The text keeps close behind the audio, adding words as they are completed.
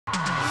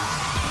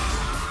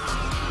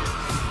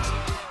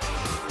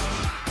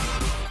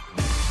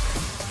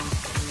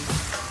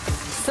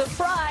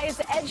Surprise!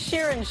 Ed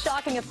Sheeran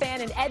shocking a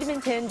fan in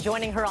Edmonton,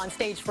 joining her on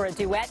stage for a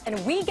duet,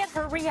 and we get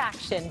her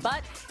reaction.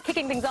 But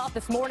kicking things off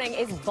this morning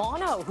is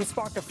Bono, who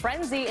sparked a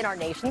frenzy in our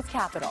nation's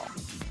capital.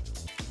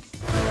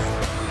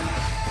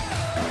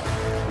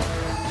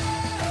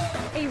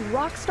 A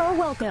rock star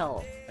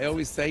welcome. I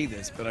always say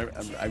this, but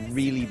I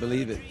really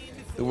believe it.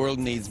 The world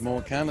needs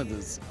more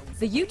Canadas.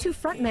 The U2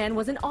 frontman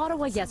was in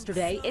Ottawa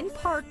yesterday, in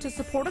part to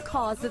support a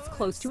cause that's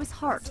close to his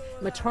heart,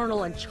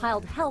 maternal and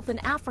child health in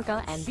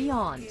Africa and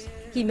beyond.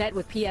 He met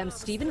with PM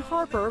Stephen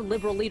Harper,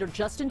 Liberal leader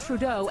Justin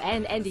Trudeau,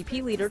 and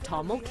NDP leader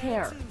Tom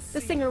Mulcair.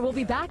 The singer will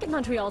be back at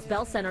Montreal's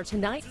Bell Centre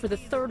tonight for the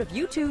third of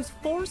U2's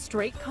 4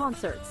 straight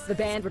concerts. The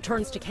band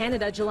returns to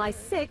Canada July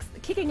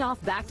 6th, kicking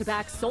off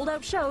back-to-back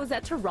sold-out shows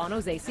at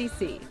Toronto's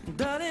ACC.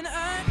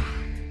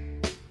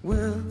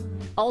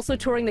 Also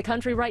touring the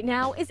country right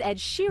now is Ed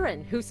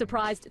Sheeran, who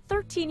surprised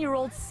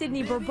 13-year-old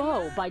Sydney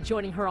Bourbeau by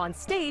joining her on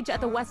stage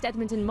at the West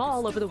Edmonton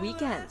Mall over the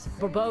weekend.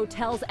 Bourbeau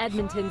tells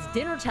Edmonton's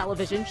Dinner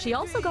Television she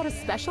also got a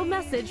special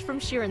message from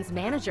Sheeran's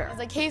manager. I was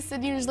like, hey,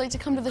 Sydney, would you like to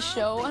come to the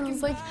show? And I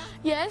was like,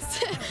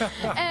 yes.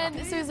 And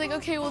so he was like,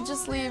 okay, we'll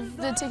just leave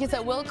the tickets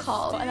at will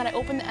call. And then I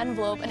opened the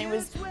envelope, and it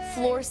was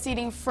floor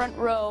seating front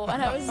row. And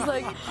I was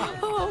like,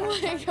 oh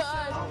my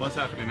God. What's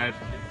happening, Ed?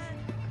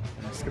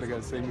 Just gonna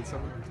go sing with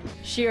someone.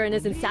 Sheeran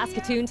is in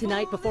Saskatoon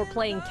tonight before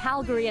playing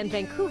Calgary and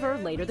Vancouver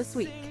later this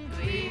week.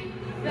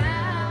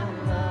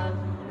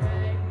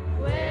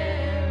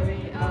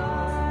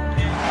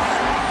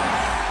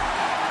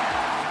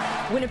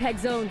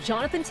 Winnipeg's own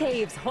Jonathan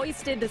Toews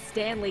hoisted the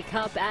Stanley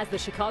Cup as the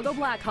Chicago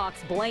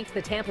Blackhawks blanked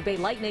the Tampa Bay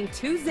Lightning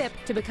 2-0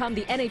 to become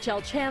the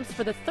NHL champs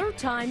for the 3rd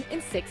time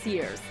in 6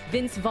 years.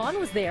 Vince Vaughn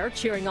was there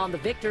cheering on the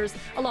victors,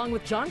 along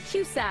with John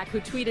Cusack, who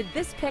tweeted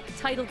this pic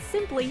titled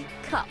simply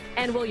Cup.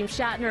 And William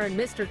Shatner and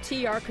Mr.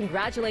 T are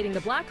congratulating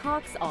the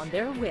Blackhawks on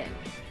their win.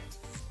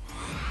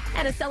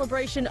 And a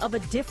celebration of a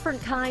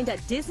different kind at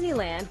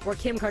Disneyland, where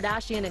Kim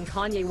Kardashian and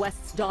Kanye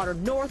West's daughter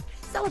North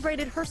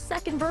celebrated her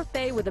 2nd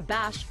birthday with a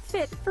bash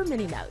fit for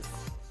Minnie Mouse.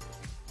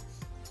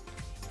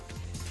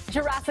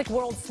 Jurassic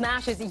World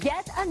smashes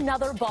yet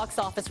another box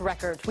office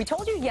record. We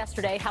told you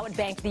yesterday how it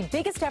banked the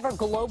biggest ever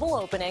global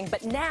opening,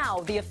 but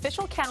now the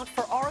official count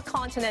for our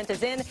continent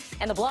is in,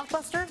 and the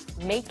blockbuster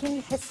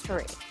making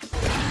history.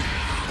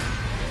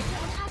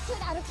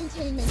 Out of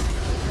containment.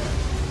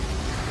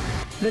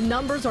 The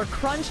numbers are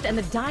crunched and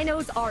the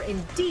dinos are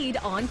indeed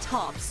on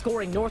top,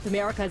 scoring North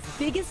America's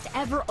biggest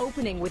ever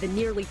opening with a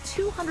nearly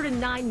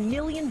 $209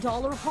 million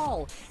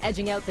haul,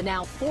 edging out the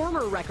now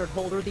former record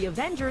holder, the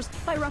Avengers,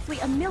 by roughly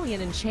 $1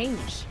 million and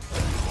change.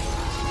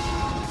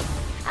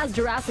 As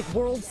Jurassic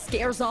World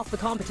scares off the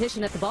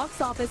competition at the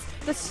box office,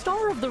 the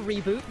star of the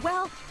reboot,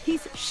 well,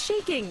 he's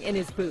shaking in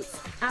his boots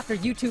after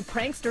YouTube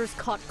pranksters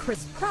caught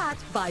Chris Pratt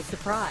by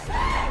surprise.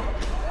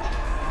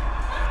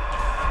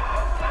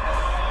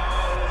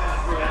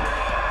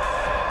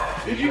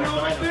 Did you know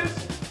about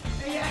this?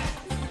 Yeah.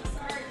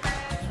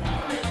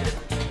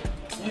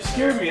 You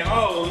scared me.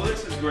 Oh,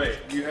 this is great.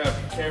 You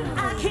have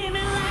camera.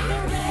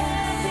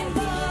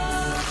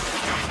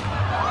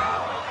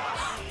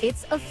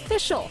 It's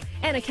official.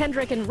 Anna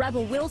Kendrick and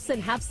Rebel Wilson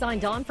have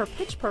signed on for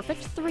Pitch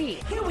Perfect 3.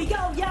 Here we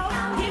go, yo.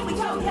 Here we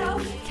go,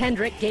 yo.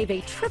 Kendrick gave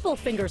a triple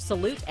finger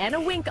salute and a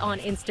wink on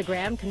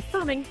Instagram,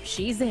 confirming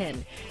she's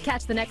in.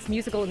 Catch the next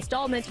musical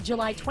installment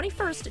July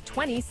 21st,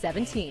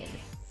 2017.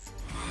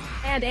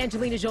 And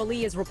Angelina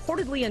Jolie is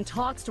reportedly in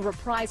talks to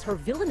reprise her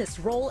villainous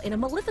role in a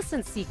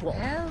Maleficent sequel.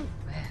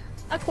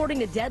 According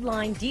to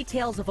Deadline,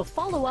 details of a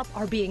follow-up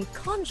are being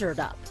conjured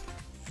up.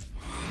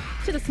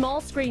 To the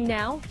small screen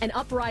now, an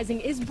uprising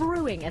is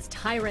brewing as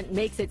Tyrant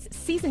makes its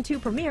Season 2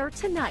 premiere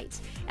tonight.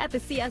 At the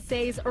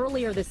CSAs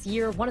earlier this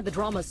year, one of the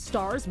drama's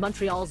stars,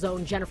 Montreal's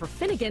own Jennifer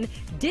Finnegan,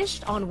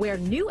 dished on where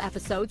new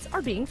episodes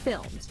are being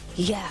filmed.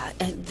 Yeah,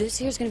 and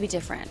this year's going to be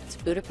different. It's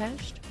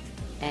Budapest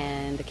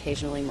and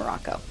occasionally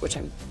Morocco, which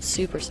I'm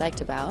super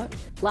psyched about.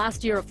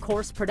 Last year, of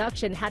course,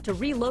 production had to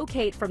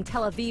relocate from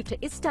Tel Aviv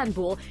to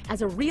Istanbul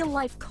as a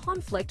real-life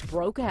conflict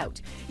broke out.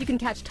 You can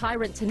catch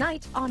Tyrant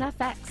tonight on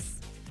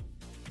FX.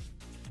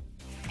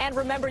 And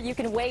remember, you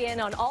can weigh in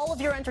on all of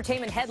your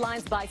entertainment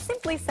headlines by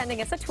simply sending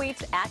us a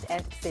tweet at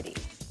EdCity.